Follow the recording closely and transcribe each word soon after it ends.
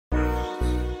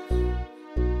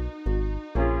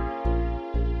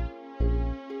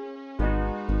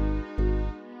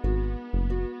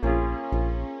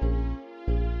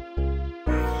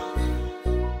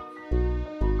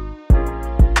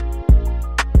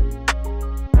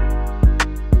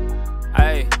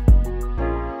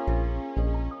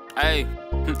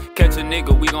Catch a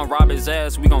nigga, we gon' rob his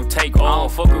ass, we gon' take off. I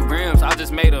don't fuck with grams, I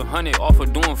just made 100 off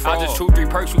of doing fraud. I just chewed 3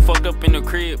 perks, you fucked up in the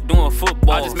crib doing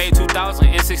football. I just made 2,000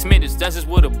 in 6 minutes, that's just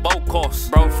what a boat costs.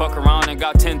 Bro, fuck around and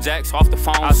got 10 jacks off the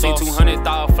phone. I seen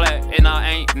 200,000 flat, and I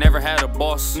ain't never had a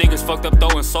boss. Niggas fucked up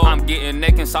throwing soul, I'm getting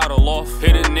neck inside a loft.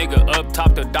 Hit a nigga up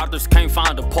top, the doctors can't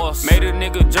find a pulse. Made a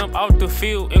nigga jump out the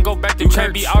field and go back to church.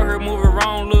 Can't be out here moving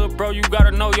around, little bro, you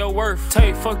gotta know your worth.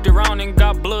 Tay fucked around and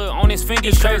got blood on his Fendi.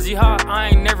 It's crazy how I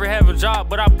ain't never have a job,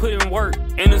 but I put in work.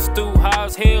 In the stew, high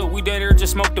as hell, we down there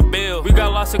just smoked the bill. We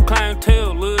got lots of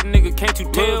clientele, little nigga, can't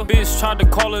you tell? Little bitch tried to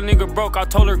call a nigga broke, I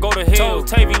told her go to hell. Told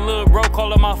Tavy, little bro,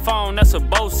 call up my phone, that's a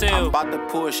bow sale. I'm about to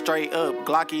pull it straight up,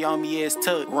 Glocky on me as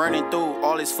tuck. Running through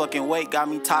all his fucking weight, got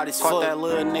me tight as fuck. Caught that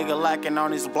little nigga lacking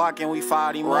on his block and we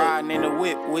fired him up. Riding in the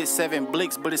whip with 7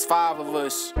 blicks, but it's 5 of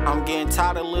us. I'm getting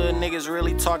tired of little niggas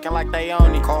really talking like they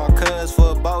own it. Called cuz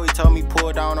for a bow, he told me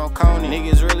pull down on Coney.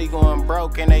 Niggas really going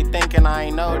broke and they thinking I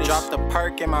ain't noticed. Dropped a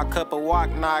perk in my cup of walk,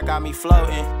 now I got me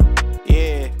floating.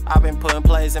 Yeah, I been putting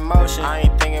plays in motion. I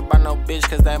ain't thinking about no bitch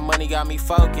cause that money got me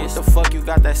focused. What the fuck you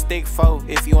got that stick for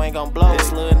if you ain't gon' blow?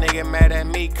 This little nigga mad at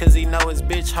me cause he know his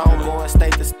bitch home. Going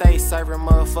state to state, serving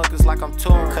motherfuckers like I'm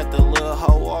touring. Cut the little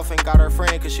hoe off and got her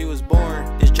friend cause she was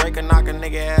born. This Drake a knock a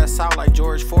nigga ass out like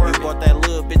George Foreman. You bought that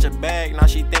little bitch a bag, now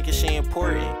she thinking she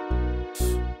important.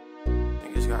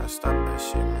 Niggas gotta stop that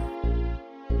shit, man.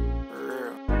 For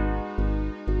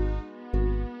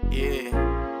real. Yeah.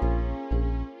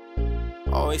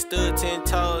 Always stood 10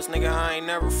 toes, nigga, I ain't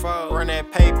never fold. Run that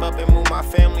paper up and move my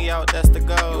family out, that's the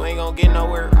goal. You ain't gon' get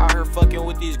nowhere out here fucking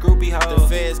with these groupie hoes. The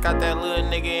feds got that little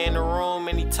nigga in the room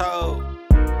and he told